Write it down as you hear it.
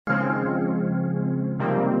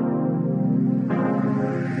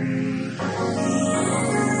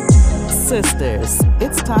sisters,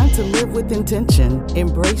 it's time to live with intention,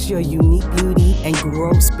 embrace your unique beauty, and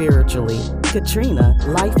grow spiritually. Katrina,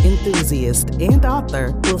 life enthusiast and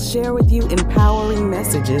author, will share with you empowering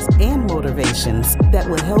messages and motivations that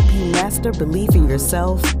will help you master belief in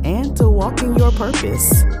yourself and to walk in your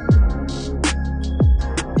purpose.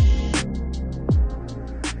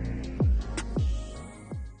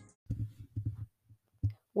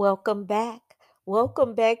 Welcome back.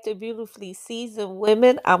 Welcome back to Beautifully Seasoned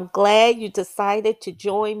Women. I'm glad you decided to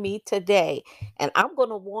join me today. And I'm going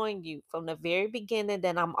to warn you from the very beginning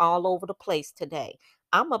that I'm all over the place today.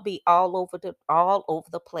 I'm going to be all over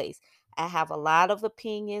the place. I have a lot of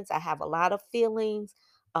opinions, I have a lot of feelings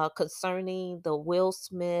concerning the Will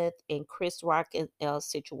Smith and Chris Rock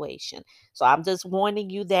situation. So I'm just warning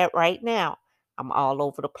you that right now. I'm all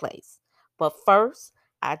over the place. But first,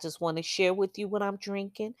 I just want to share with you what I'm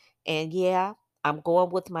drinking. And yeah, I'm going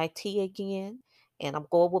with my tea again, and I'm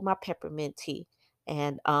going with my peppermint tea.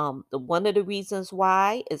 And one of the reasons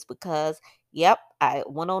why is because, yep, I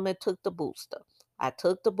went on and took the booster. I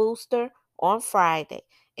took the booster on Friday,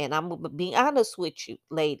 and I'm gonna be honest with you,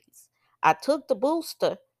 ladies. I took the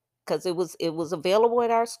booster because it was available at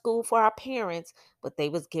our school for our parents, but they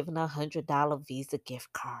was giving $100 Visa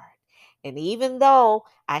gift card. And even though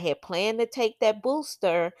I had planned to take that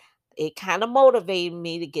booster, it kind of motivated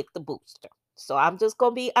me to get the booster. So I'm just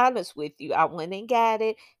gonna be honest with you. I went and got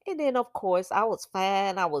it. And then of course I was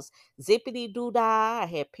fine. I was zippity doo dah. I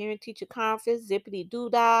had parent teacher conference, zippity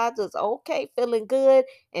doo dah, just okay, feeling good.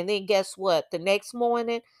 And then guess what? The next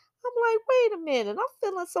morning, I'm like, wait a minute, I'm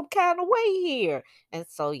feeling some kind of way here. And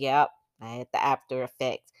so yep, I had the after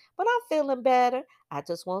effects. But I'm feeling better. I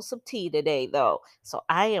just want some tea today though. So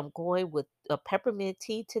I am going with a peppermint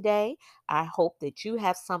tea today. I hope that you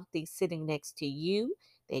have something sitting next to you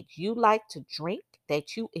that you like to drink,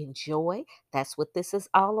 that you enjoy. That's what this is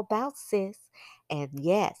all about, sis. And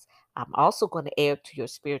yes, I'm also going to add to your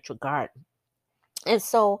spiritual garden. And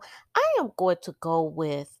so I am going to go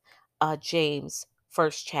with James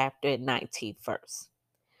first chapter and 19th verse.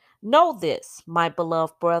 Know this, my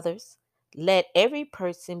beloved brothers. Let every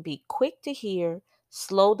person be quick to hear,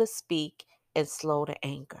 slow to speak, and slow to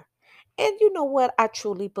anger. And you know what? I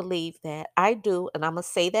truly believe that. I do. And I'm going to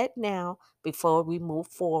say that now before we move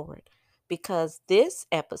forward. Because this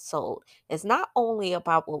episode is not only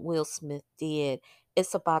about what Will Smith did,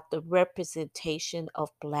 it's about the representation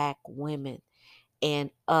of Black women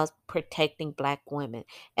and us protecting Black women.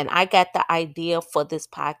 And I got the idea for this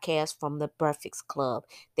podcast from the Breakfast Club.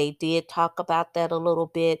 They did talk about that a little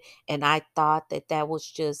bit, and I thought that that was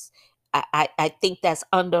just, I think that's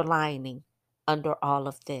underlining under all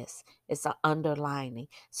of this. It's an underlining.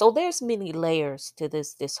 So there's many layers to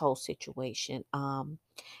this whole situation.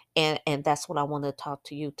 And that's what I want to talk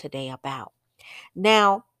to you today about.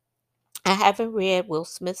 Now, I haven't read Will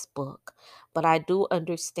Smith's book, but I do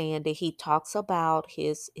understand that he talks about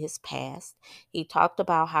his past. He talked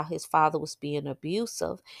about how his father was being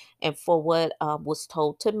abusive, and for what was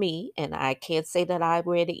told to me, and I can't say that I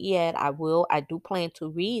read it yet. I will. I do plan to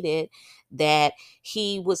read it. That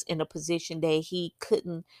he was in a position that he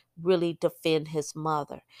couldn't really defend his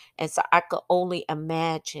mother, and so I could only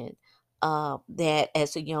imagine. That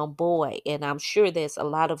as a young boy, and I'm sure there's a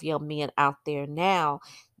lot of young men out there now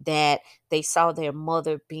that they saw their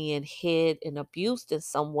mother being hid and abused in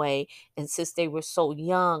some way. And since they were so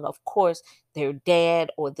young, of course, their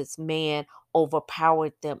dad or this man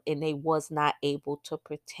overpowered them and they was not able to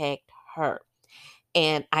protect her.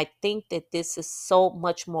 And I think that this is so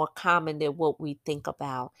much more common than what we think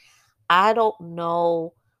about. I don't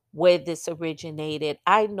know where this originated.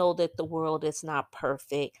 I know that the world is not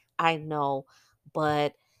perfect. I know,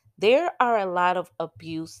 but there are a lot of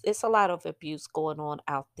abuse. It's a lot of abuse going on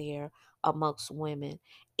out there amongst women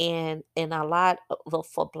and a lot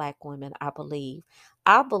for Black women, I believe.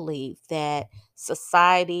 I believe that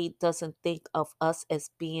society doesn't think of us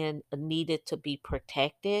as being needed to be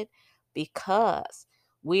protected because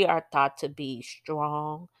we are thought to be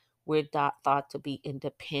strong, we're thought to be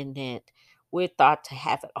independent. We're thought to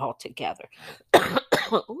have it all together.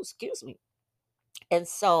 Oh, excuse me. And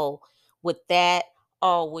so with that,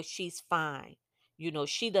 oh, well, she's fine. You know,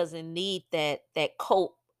 she doesn't need that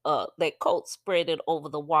coat spread it over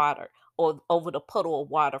the water or over the puddle of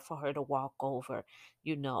water for her to walk over.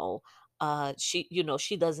 You know,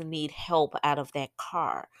 she doesn't need help out of that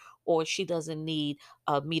car, or she doesn't need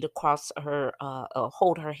me to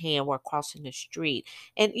hold her hand while crossing the street.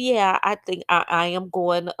 And yeah, I think I am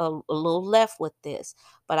going a little left with this,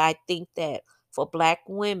 but I think that for Black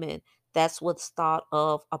women That's what's thought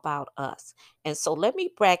of about us. And so let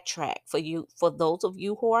me backtrack for you, for those of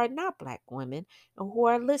you who are not Black women and who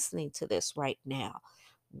are listening to this right now.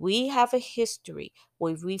 We have a history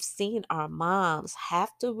where we've seen our moms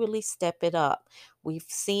have to really step it up. We've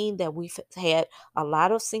seen that we've had a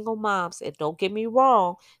lot of single moms, and don't get me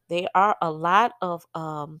wrong, there are a lot of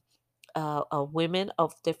women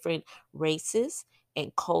of different races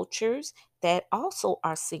and cultures that also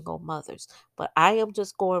are single mothers. But I am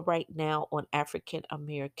just going right now on African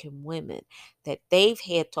American women that they've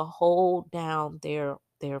had to hold down their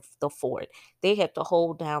the fort. They had to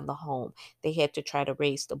hold down the home. They had to try to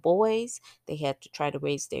raise the boys. They had to try to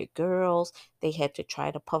raise their girls. They had to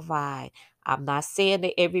try to provide. I'm not saying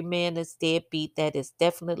that every man is deadbeat. That is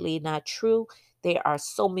definitely not true. There are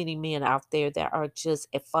so many men out there that are just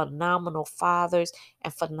phenomenal fathers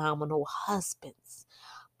and phenomenal husbands.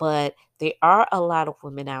 But there are a lot of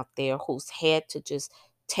women out there who's had to just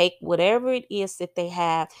take whatever it is that they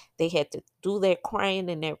have. They had to do their crying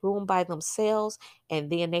in that room by themselves. And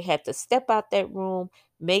then they had to step out that room,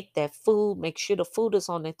 make that food, make sure the food is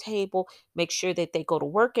on the table, make sure that they go to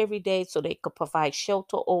work every day so they could provide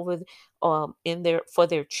shelter over in their for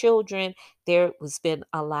their children. There has been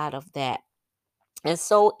a lot of that. And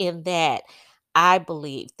so, in that, I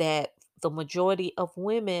believe that the majority of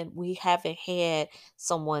women, we haven't had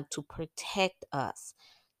someone to protect us,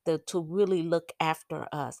 to really look after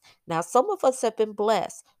us. Now, some of us have been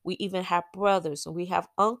blessed. We even have brothers and we have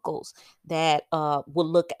uncles that will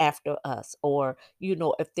look after us. Or,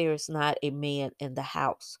 if there's not a man in the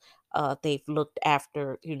house, they've looked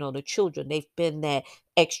after, the children. They've been that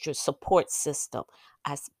extra support system.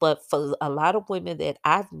 But for a lot of women that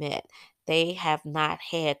I've met, they have not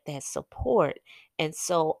had that support. And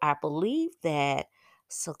so I believe that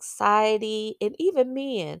society and even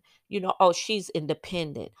men, oh, she's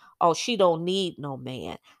independent. Oh, she don't need no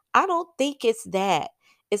man. I don't think it's that.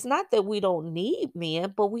 It's not that we don't need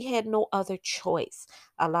men, but we had no other choice.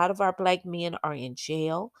 A lot of our Black men are in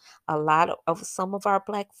jail. A lot of some of our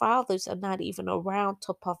Black fathers are not even around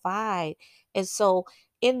to provide. And so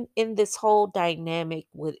in this whole dynamic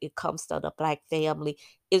when it comes to the Black family,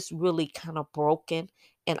 is really kind of broken.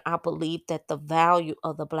 And I believe that the value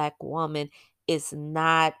of the Black woman is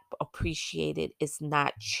not appreciated, it's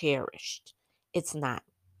not cherished. It's not.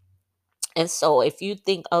 And so if you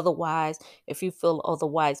think otherwise, if you feel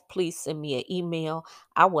otherwise, please send me an email.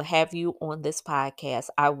 I will have you on this podcast.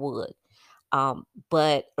 I would.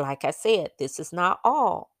 But like I said, this is not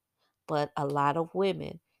all, but a lot of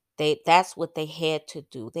women, that's what they had to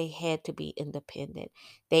do. They had to be independent.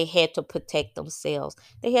 They had to protect themselves.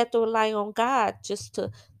 They had to rely on God just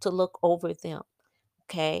to look over them.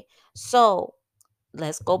 Okay? So,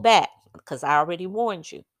 let's go back because I already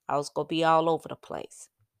warned you. I was going to be all over the place.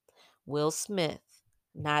 Will Smith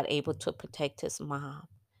not able to protect his mom.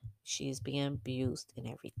 She's being abused and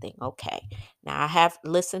everything. Okay. Now I have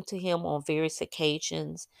listened to him on various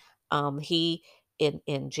occasions. He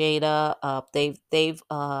in Jada, they've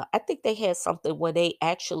I think they had something where they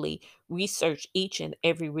actually research each and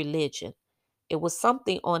every religion. It was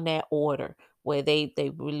something on that order where they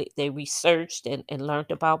researched and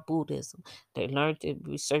learned about Buddhism. They learned and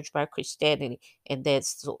researched about Christianity, and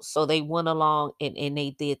so they went along and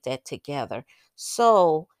they did that together.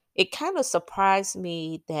 So it kind of surprised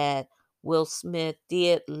me that Will Smith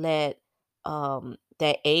did let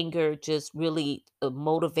that anger just really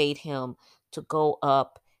motivate him to go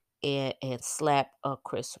up and slap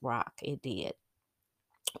Chris Rock. It did.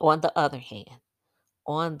 On the other hand,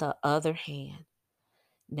 on the other hand,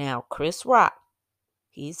 now Chris Rock,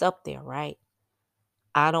 he's up there, right?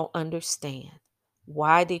 I don't understand.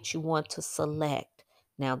 Why did you want to select?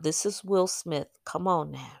 Now, this is Will Smith. Come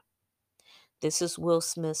on now. This is Will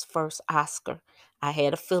Smith's first Oscar. I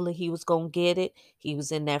had a feeling he was going to get it. He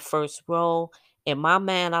was in that first role. In my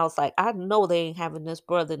mind, I was like, I know they ain't having this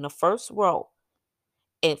brother in the first row.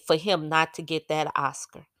 And for him not to get that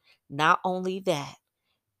Oscar. Not only that,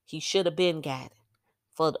 he should have been got it.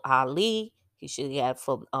 For Ali, he should have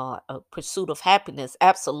for Pursuit of Happiness.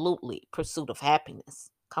 Absolutely, Pursuit of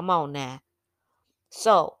Happiness. Come on now.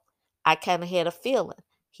 So I kind of had a feeling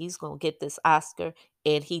he's going to get this Oscar,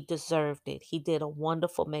 and he deserved it. He did a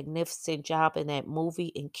wonderful, magnificent job in that movie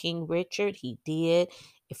in King Richard. He did.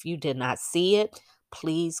 If you did not see it,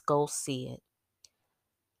 please go see it.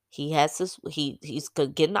 He has his he's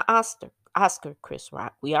getting the Oscar, Chris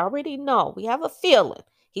Rock. We already know. We have a feeling.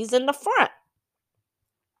 He's in the front.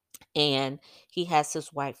 And he has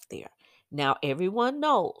his wife there. Now everyone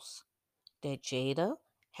knows that Jada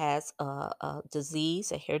has a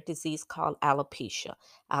disease, a hair disease called alopecia.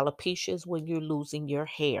 Alopecia is when you're losing your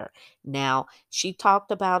hair. Now, she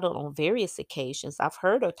talked about it on various occasions. I've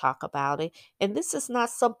heard her talk about it, and this is not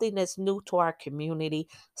something that's new to our community.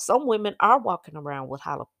 Some women are walking around with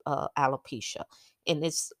alopecia,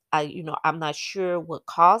 and I'm not sure what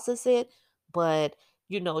causes it, but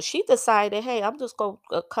she decided, hey, I'm just going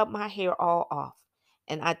to cut my hair all off.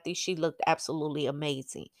 And I think she looked absolutely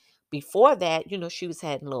amazing. Before that, she was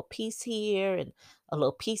having a little piece here and a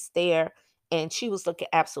little piece there, and she was looking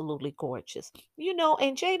absolutely gorgeous.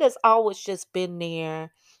 And Jada's always just been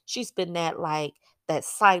there. She's been that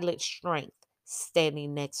silent strength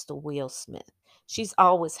standing next to Will Smith. She's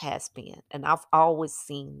always has been, and I've always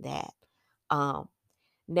seen that. Um,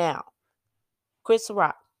 Now, Chris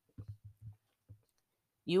Rock,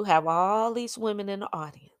 you have all these women in the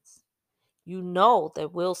audience. You know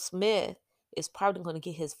that Will Smith is probably going to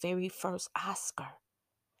get his very first Oscar.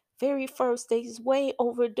 Very first, that he's way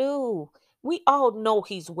overdue. We all know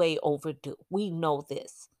he's way overdue. We know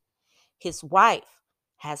this. His wife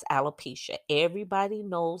has alopecia. Everybody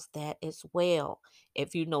knows that as well.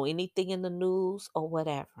 If you know anything in the news or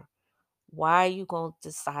whatever, why are you going to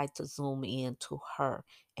decide to zoom in to her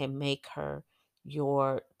and make her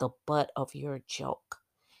the butt of your joke?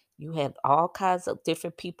 You had all kinds of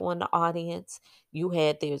different people in the audience.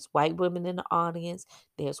 There's white women in the audience.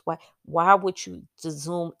 There's white. Why would you just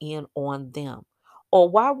zoom in on them? Or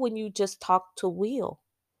why wouldn't you just talk to Will?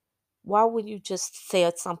 Why would you just say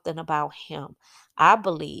something about him? I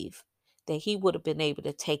believe that he would have been able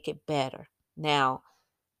to take it better. Now,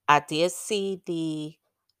 I did see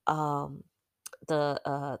um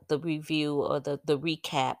the review or the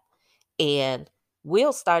recap, and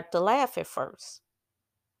Will started to laugh at first.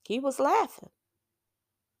 He was laughing.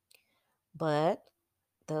 But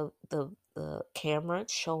the camera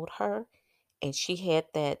showed her, and she had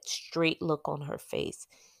that straight look on her face.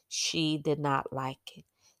 She did not like it.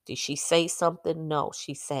 Did she say something? No,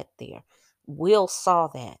 she sat there. Will saw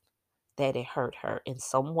that it hurt her in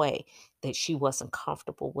some way, that she wasn't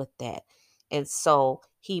comfortable with that. And so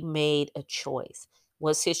he made a choice.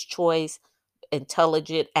 Was his choice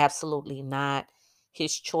intelligent? Absolutely not.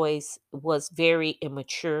 His choice was very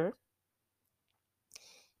immature,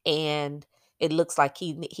 and it looks like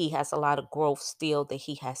he has a lot of growth still that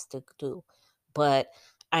he has to do. But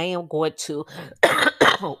I am going to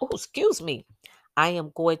oh, excuse me. I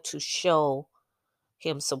am going to show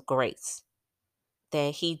him some grace,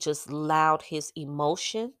 that he just allowed his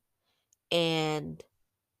emotion and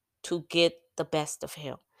to get the best of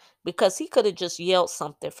him, because he could have just yelled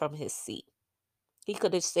something from his seat. He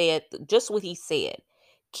could have said just what he said.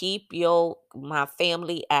 Keep my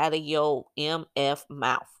family out of your MF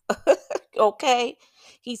mouth. Okay?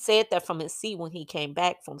 He said that from his seat when he came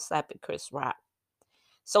back from slapping Chris Rock.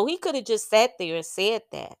 So he could have just sat there and said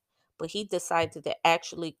that, but he decided to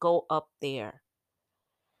actually go up there.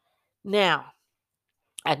 Now,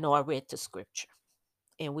 I know I read the scripture,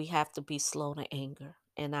 and we have to be slow to anger.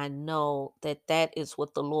 And I know that that is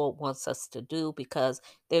what the Lord wants us to do, because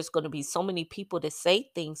there's going to be so many people that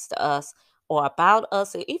say things to us or about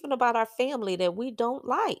us, or even about our family, that we don't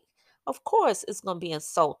like. Of course, it's going to be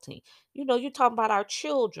insulting. You're talking about our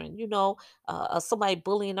children, somebody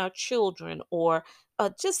bullying our children, or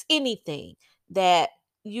just anything that,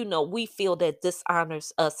 we feel that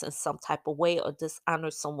dishonors us in some type of way, or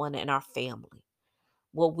dishonors someone in our family.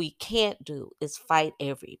 What we can't do is fight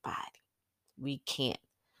everybody. We can't.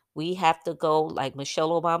 We have to go, like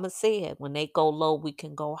Michelle Obama said, when they go low, we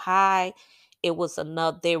can go high. There was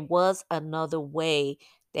another way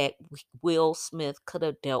that Will Smith could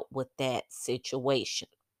have dealt with that situation.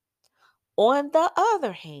 On the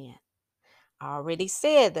other hand, I already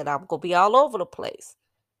said that I'm going to be all over the place.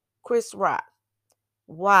 Chris Rock,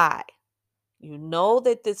 why? You know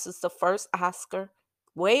that this is the first Oscar,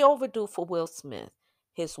 way overdue for Will Smith.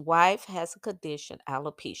 His wife has a condition,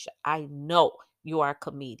 alopecia. I know you are a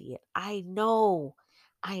comedian. I know.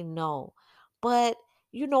 I know. But,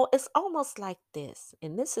 it's almost like this.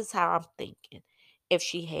 And this is how I'm thinking. If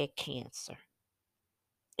she had cancer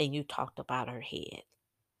and you talked about her head,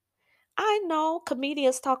 I know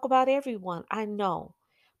comedians talk about everyone. I know.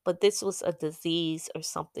 But this was a disease or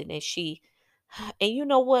something that and you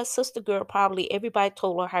know what, Sister Girl, probably everybody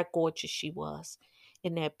told her how gorgeous she was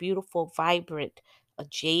in that beautiful, vibrant,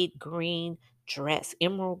 jade green dress,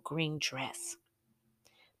 emerald green dress.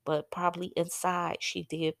 But probably inside, she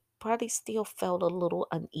did probably still felt a little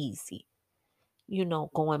uneasy,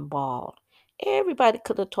 going bald. Everybody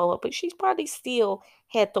could have told her, but she probably still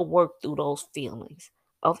had to work through those feelings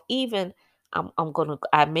of even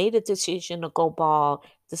I made a decision to go bald.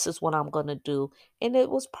 This is what I'm going to do. And it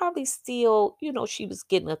was probably still, she was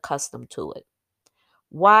getting accustomed to it.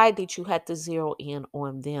 Why did you have to zero in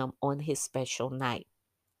on them on his special night?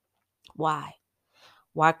 Why?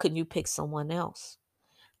 Why couldn't you pick someone else?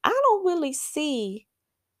 I don't really see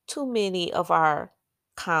too many of our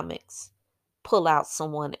comics pull out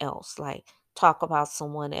someone else, like talk about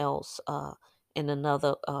someone else in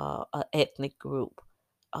another ethnic group.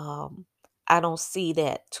 Um, I don't see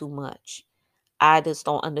that too much. I just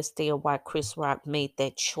don't understand why Chris Rock made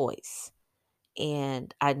that choice.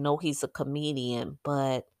 And I know he's a comedian,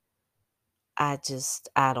 but I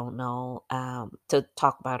don't know to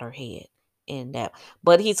talk about her head and that.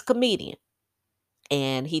 But he's a comedian,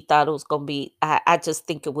 and he thought it was gonna be. I just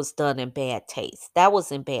think it was done in bad taste. That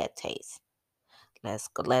was in bad taste.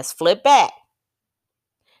 Let's flip back.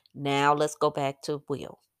 Now let's go back to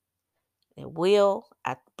Will. And Will,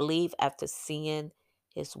 I believe, after seeing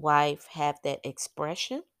his wife have that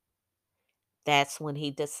expression, that's when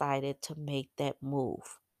he decided to make that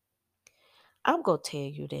move. I'm gonna tell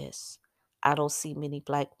you this. I don't see many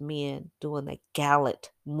black men doing a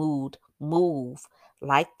gallant move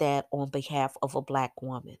like that on behalf of a black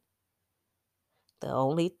woman. The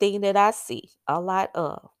only thing that I see a lot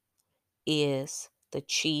of is the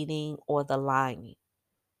cheating or the lying.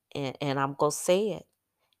 And I'm going to say it.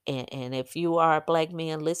 And if you are a black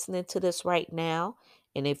man listening to this right now,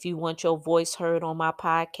 and if you want your voice heard on my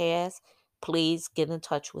podcast, please get in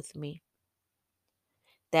touch with me.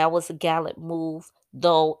 That was a gallant move,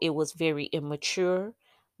 though it was very immature,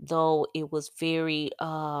 though it was very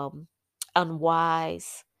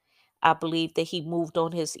unwise. I believe that he moved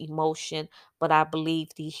on his emotion, but I believe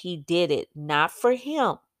that he did it not for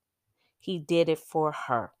him. He did it for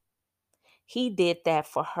her. He did that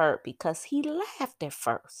for her because he laughed at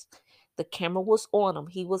first. The camera was on him.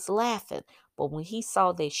 He was laughing. But when he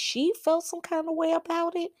saw that she felt some kind of way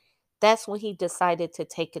about it, that's when he decided to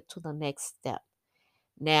take it to the next step.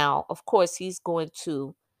 Now, of course, he's going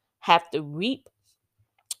to have to reap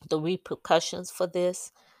the repercussions for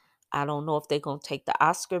this. I don't know if they're going to take the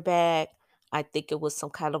Oscar back. I think it was some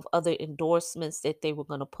kind of other endorsements that they were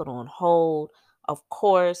going to put on hold. Of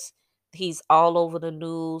course, he's all over the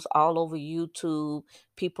news, all over YouTube.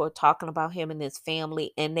 People are talking about him and his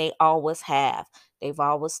family, and they always have. They've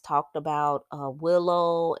always talked about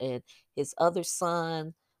Willow and his other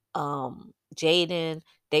son, Jaden.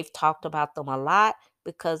 They've talked about them a lot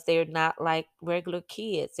because they're not like regular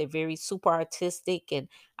kids. They're very super artistic, and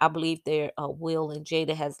I believe their Will and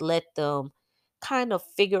Jada has let them kind of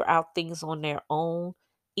figure out things on their own,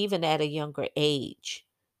 even at a younger age.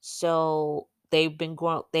 So they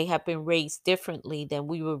have been raised differently than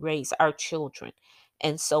we would raise our children.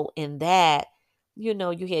 And so in that, you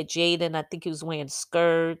had Jaden, I think he was wearing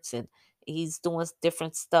skirts and he's doing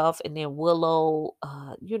different stuff. And then Willow,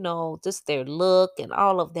 just their look and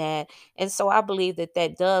all of that. And so I believe that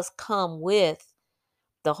that does come with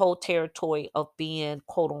the whole territory of being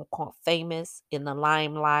quote unquote famous in the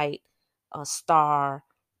limelight, a star,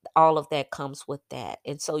 all of that comes with that.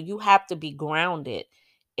 And so you have to be grounded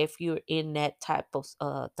if you're in that type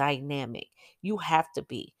of dynamic. You have to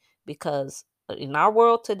be, because in our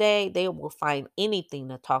world today, they will find anything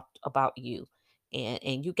to talk about you.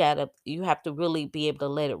 And you have to really be able to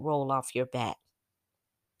let it roll off your back.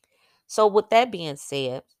 So with that being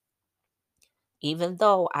said, even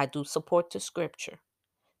though I do support the scripture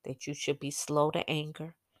that you should be slow to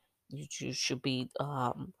anger, you should be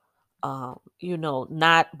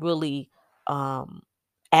not really um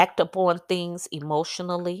act upon things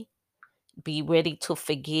emotionally, be ready to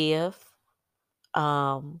forgive.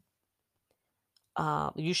 um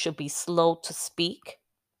you should be slow to speak,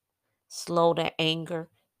 slow to anger,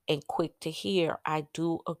 and quick to hear. I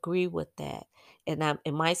do agree with that. And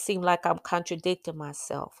it might seem like I'm contradicting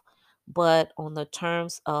myself, but on the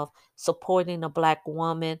terms of supporting a black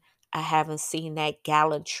woman, I haven't seen that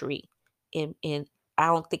gallantry in I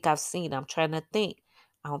don't think I've seen it. I'm trying to think.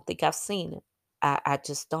 I don't think I've seen it. I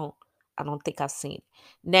just don't. I don't think I've seen it.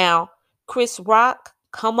 Now, Chris Rock,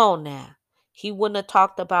 come on now. He wouldn't have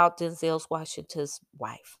talked about Denzel Washington's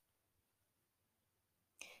wife.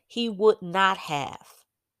 He would not have.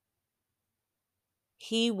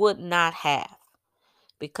 He would not have,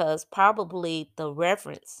 because probably the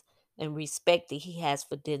reverence and respect that he has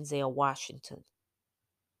for Denzel Washington,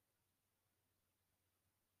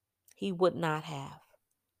 he would not have.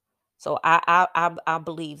 So I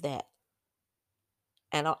believe that,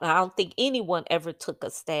 and I don't think anyone ever took a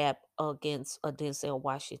stab against Denzel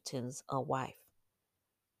Washington's wife.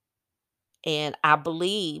 And I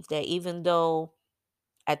believe that even though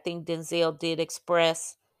I think Denzel did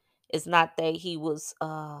express, it's not that he was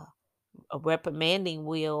a reprimanding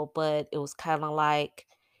Will, but it was kind of like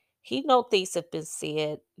he know things have been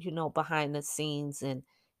said, behind the scenes, and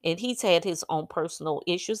he's had his own personal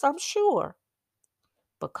issues, I'm sure.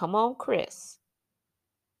 But come on, Chris,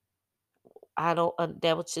 I don't.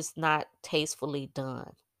 That was just not tastefully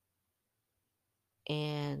done,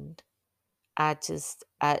 and I just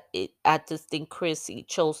think Chris he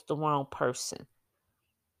chose the wrong person.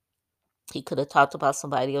 He could have talked about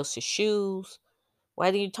somebody else's shoes.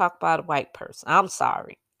 Why didn't you talk about a white person? I'm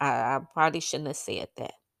sorry. I probably shouldn't have said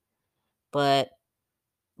that. But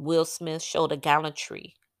Will Smith showed a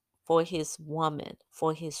gallantry for his woman,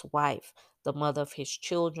 for his wife, the mother of his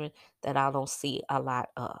children, that I don't see a lot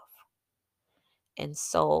of. And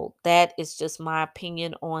so that is just my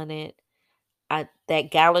opinion on it.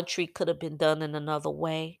 That gallantry could have been done in another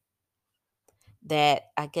way. That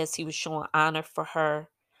I guess he was showing honor for her.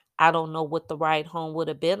 I don't know what the ride home would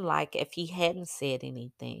have been like if he hadn't said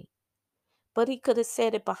anything. But he could have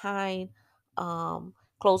said it behind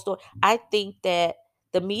closed door. I think that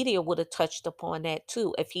the media would have touched upon that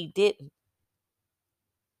too if he didn't,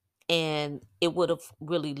 and it would have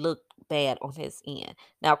really looked bad on his end.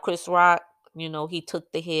 Now, Chris Rock, he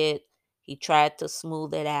took the hit, he tried to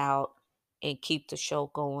smooth it out and keep the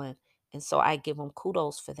show going. And so I give him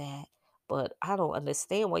kudos for that. But I don't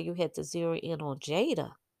understand why you had to zero in on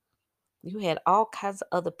Jada. You had all kinds of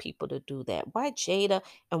other people to do that. Why Jada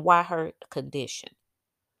and why her condition?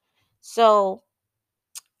 So,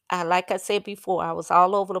 like I said before, I was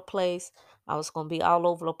all over the place. I was going to be all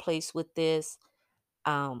over the place with this.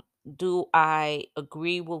 Um, do I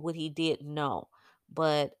agree with what he did? No.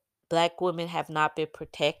 But black women have not been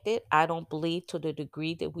protected. I don't believe to the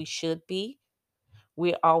degree that we should be.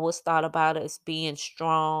 We're always thought about as being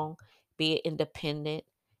strong, being independent.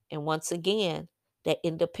 And once again, that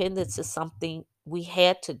independence is something we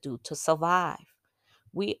had to do to survive.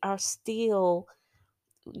 We are still,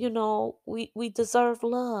 we deserve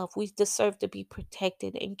love. We deserve to be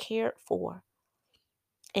protected and cared for.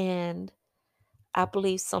 And I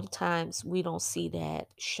believe sometimes we don't see that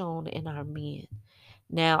shown in our men.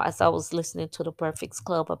 Now, as I was listening to the Breakfast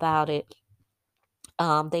Club about it,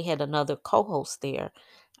 they had another co-host there.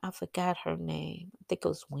 I forgot her name. I think it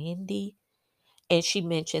was Wendy, and she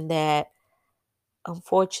mentioned that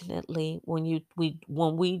unfortunately, when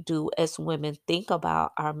we do as women think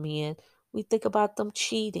about our men, we think about them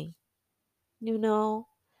cheating. You know,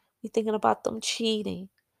 we thinking about them cheating.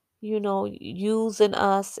 Using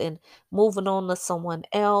us and moving on to someone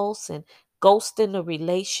else and ghosting the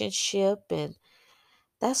relationship, and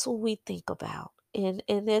that's what we think about. And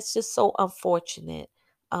it's just so unfortunate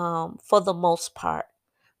for the most part.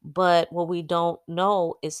 But what we don't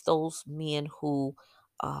know is those men who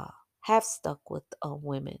uh, have stuck with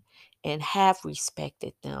women and have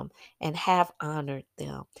respected them and have honored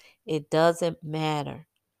them. It doesn't matter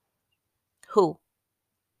who.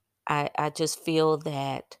 I just feel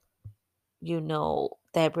that,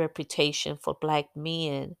 that reputation for black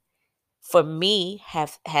men, for me,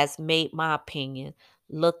 has made my opinion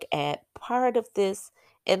look at part of this.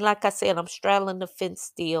 And like I said, I'm straddling the fence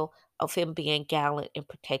still of him being gallant and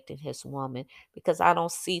protecting his woman, because I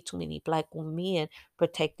don't see too many black men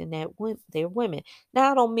protecting their women.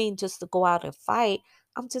 Now, I don't mean just to go out and fight.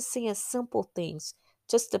 I'm just saying simple things,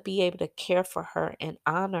 just to be able to care for her and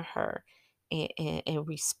honor her and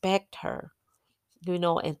respect her,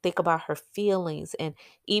 and think about her feelings, and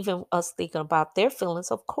even us thinking about their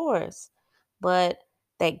feelings, of course. But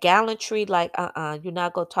that gallantry, like, you're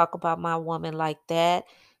not going to talk about my woman like that.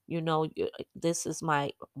 This is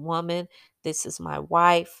my woman. This is my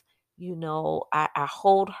wife. I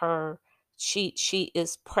hold her. She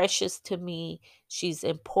is precious to me. She's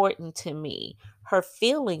important to me. Her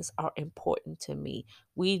feelings are important to me.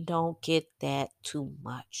 We don't get that too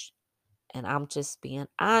much. And I'm just being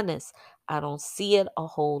honest. I don't see it a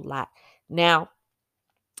whole lot. Now,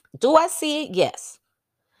 do I see it? Yes.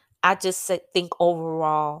 I just think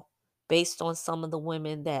overall, based on some of the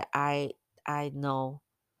women that I know,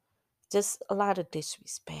 just a lot of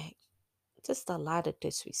disrespect. Just a lot of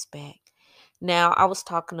disrespect. Now, I was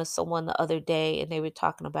talking to someone the other day, and they were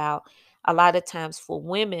talking about a lot of times for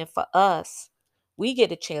women, for us, we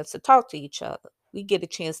get a chance to talk to each other. We get a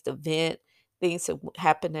chance to vent things that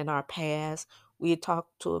happened in our past. We talk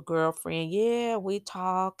to a girlfriend. Yeah, we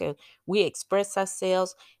talk and we express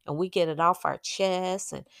ourselves and we get it off our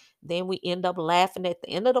chest. And then we end up laughing at the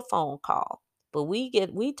end of the phone call. But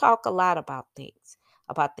we talk a lot about things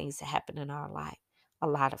that happen in our life a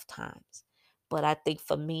lot of times. But I think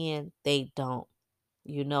for men, they don't.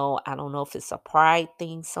 I don't know if it's a pride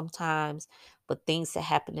thing sometimes, but things that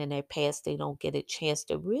happen in their past, they don't get a chance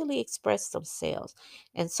to really express themselves.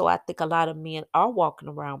 And so I think a lot of men are walking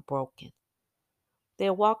around broken.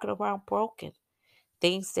 They're walking around broken.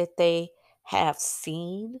 Things that they have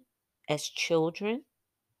seen as children,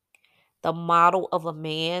 the model of a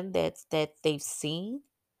man that they've seen,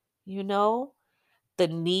 you know, the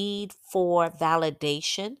need for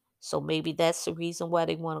validation. So maybe that's the reason why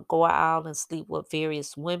they want to go out and sleep with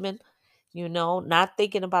various women, not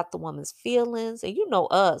thinking about the woman's feelings. And you know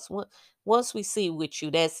us, once we see with you,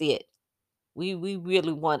 that's it. We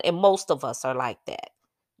really want, and most of us are like that,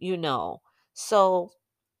 you know. So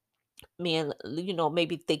men,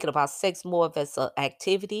 maybe thinking about sex more of as an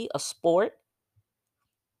activity, a sport,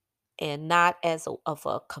 and not as of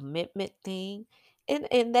a commitment thing.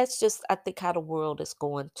 And that's just, I think, how the world is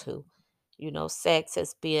going to. Sex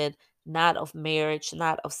has been not of marriage,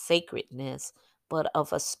 not of sacredness, but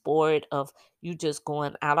of a sport of you just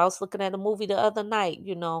going out. I was looking at a movie the other night.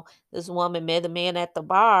 This woman met a man at the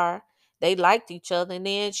bar. They liked each other, and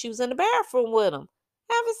then she was in the bathroom with him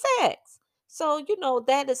having sex. So,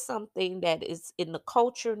 that is something that is in the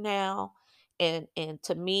culture now. And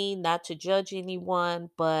to me, not to judge anyone,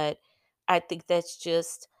 but I think that's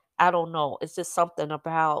just, I don't know. It's just something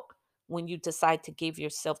about when you decide to give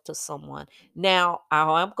yourself to someone. Now,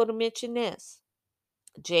 I'm going to mention this.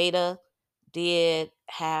 Jada did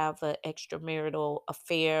have an extramarital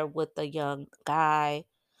affair with a young guy.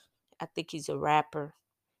 I think he's a rapper.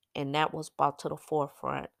 And that was brought to the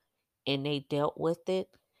forefront. And they dealt with it.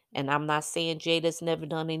 And I'm not saying Jada's never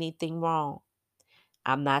done anything wrong.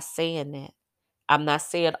 I'm not saying that. I'm not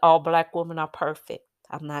saying all black women are perfect.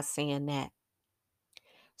 I'm not saying that.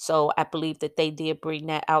 So I believe that they did bring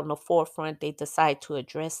that out in the forefront. They decided to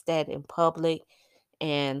address that in public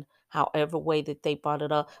and however way that they brought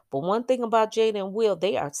it up. But one thing about Jada and Will,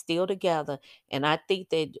 they are still together. And I think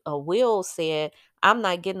that Will said, I'm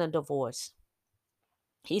not getting a divorce.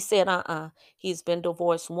 He said, he's been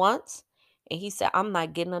divorced once. And he said, I'm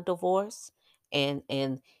not getting a divorce. And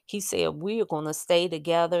he said, we are gonna stay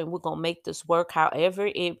together and we're gonna make this work however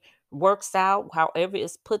it works out, however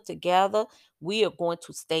it's put together, we are going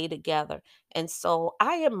to stay together. And so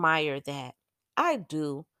I admire that. I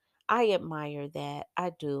do. I admire that.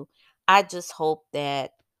 I do. I just hope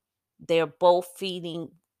that they're both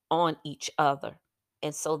feeding on each other.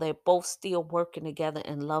 And so they're both still working together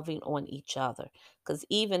and loving on each other. Because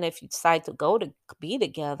even if you decide to go to be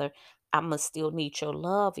together, I'm going to still need your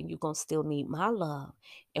love and you're going to still need my love.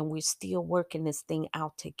 And we're still working this thing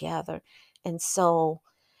out together. And so,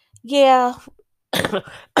 yeah,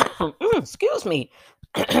 excuse me.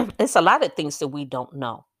 It's a lot of things that we don't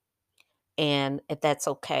know, and if that's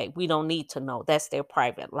okay. We don't need to know. That's their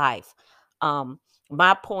private life. Um,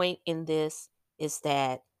 my point in this is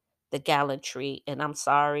that the gallantry, and I'm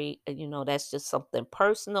sorry, that's just something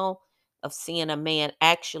personal of seeing a man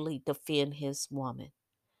actually defend his woman.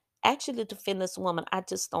 Actually defend this woman. I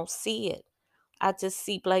just don't see it. I just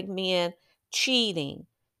see black men cheating.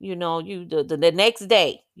 The next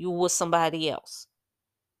day you with somebody else.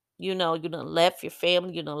 You done left your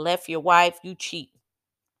family, you done left your wife, you cheat.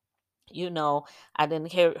 I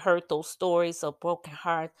didn't heard those stories of broken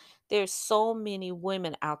hearts. There's so many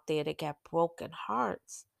women out there that got broken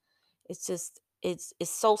hearts. It's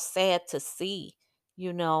so sad to see,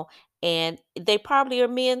 you know, and they probably are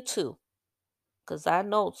men too, because I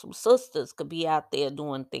know some sisters could be out there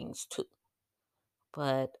doing things too.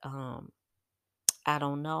 But I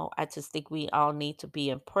don't know. I just think we all need to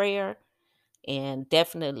be in prayer, and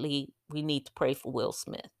definitely we need to pray for Will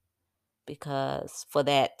Smith, because for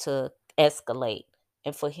that to escalate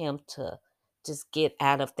and for him to just get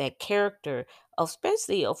out of that character,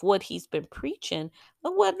 especially of what he's been preaching.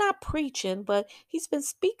 Well, not preaching, but he's been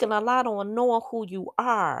speaking a lot on knowing who you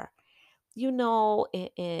are,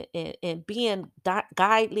 and being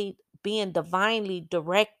guidely, being divinely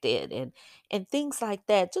directed, and things like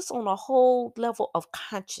that, just on a whole level of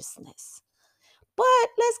consciousness. But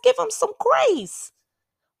let's give him some grace.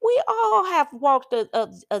 We all have walked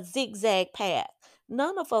a zigzag path.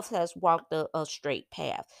 None of us has walked a straight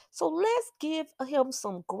path. So let's give him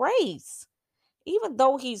some grace. Even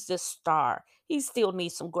though he's the star, he still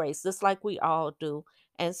needs some grace, just like we all do.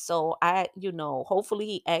 And so hopefully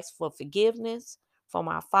he asks for forgiveness from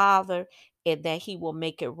our Father, and that he will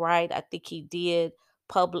make it right. I think he did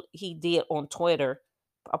on Twitter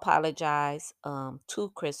apologize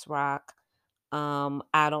to Chris Rock.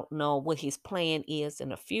 I don't know what his plan is in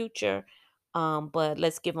the future, but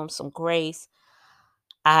let's give him some grace.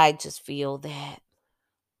 I just feel that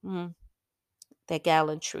mm, that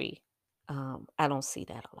gallantry, I don't see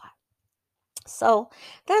that a lot. So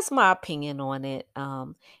that's my opinion on it.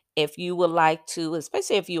 If you would like to,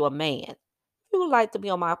 especially if you're a man, if you would like to be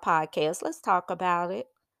on my podcast, let's talk about it.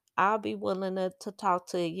 I'll be willing to talk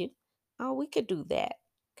to you. Oh, we could do that.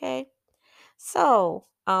 Okay. So,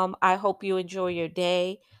 I hope you enjoy your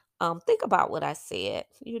day. Think about what I said.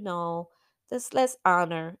 Just let's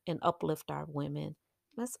honor and uplift our women.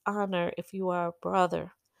 Let's honor if you are a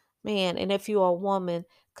brother, man, and if you are a woman,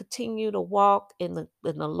 continue to walk in the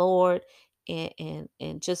Lord and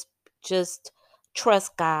just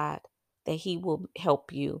trust God that He will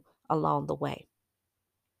help you along the way.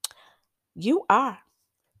 You are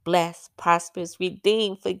blessed, prosperous,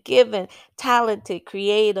 redeemed, forgiven, talented,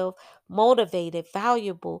 creative, motivated,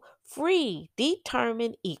 valuable, free,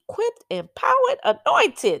 determined, equipped, empowered,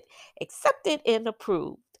 anointed, accepted, and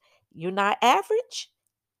approved. You're not average,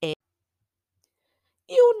 and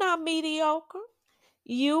you're not mediocre.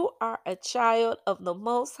 You are a child of the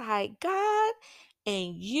Most High God,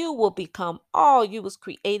 and you will become all you was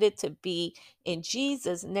created to be. In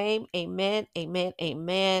Jesus' name, amen, amen,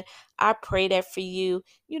 amen. I pray that for you.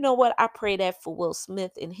 You know what? I pray that for Will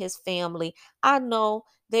Smith and his family. I know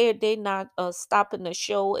they're not stopping the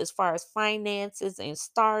show as far as finances and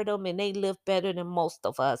stardom, and they live better than most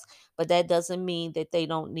of us. But that doesn't mean that they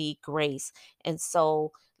don't need grace. And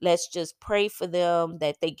so let's just pray for them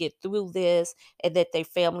that they get through this and that their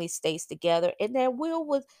family stays together, and that Will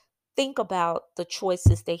would think about the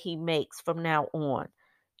choices that he makes from now on,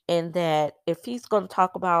 and that if he's going to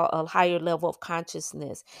talk about a higher level of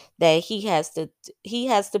consciousness, that he has to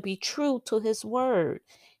be true to his word,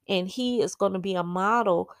 and he is going to be a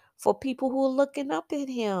model for people who are looking up at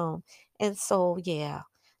him. And so, yeah,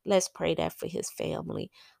 let's pray that for his family.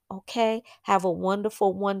 Okay, have a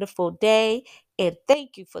wonderful, wonderful day, and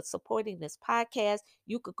thank you for supporting this podcast.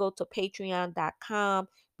 You could go to patreon.com,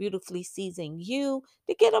 beautifully seasoned you,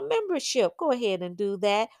 to get a membership. Go ahead and do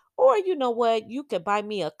that. Or you know what? You can buy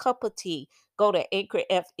me a cup of tea. Go to Anchor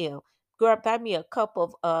FM. Buy me a cup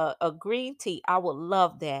of a green tea. I would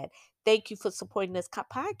love that. Thank you for supporting this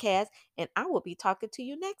podcast, and I will be talking to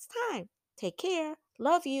you next time. Take care.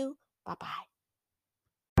 Love you. Bye bye.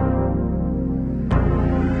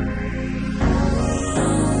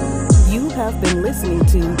 You have been listening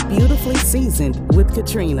to Beautifully Seasoned with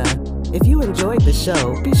Katrina. If you enjoyed the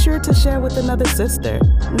show, be sure to share with another sister.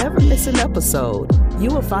 Never miss an episode. You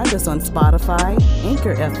will find us on Spotify,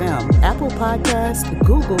 Anchor FM, Apple Podcast,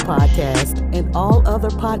 Google Podcast, and all other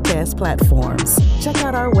podcast platforms. Check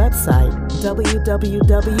out our website,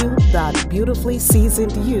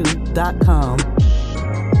 www.beautifullyseasonedyou.com.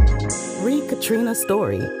 Read Katrina's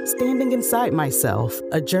story, Standing Inside Myself,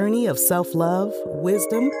 a journey of self-love,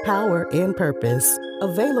 wisdom, power, and purpose.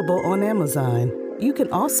 Available on Amazon. You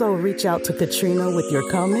can also reach out to Katrina with your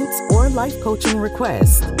comments or life coaching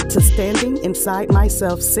requests to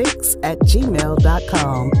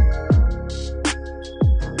standinginsidemyself6@gmail.com.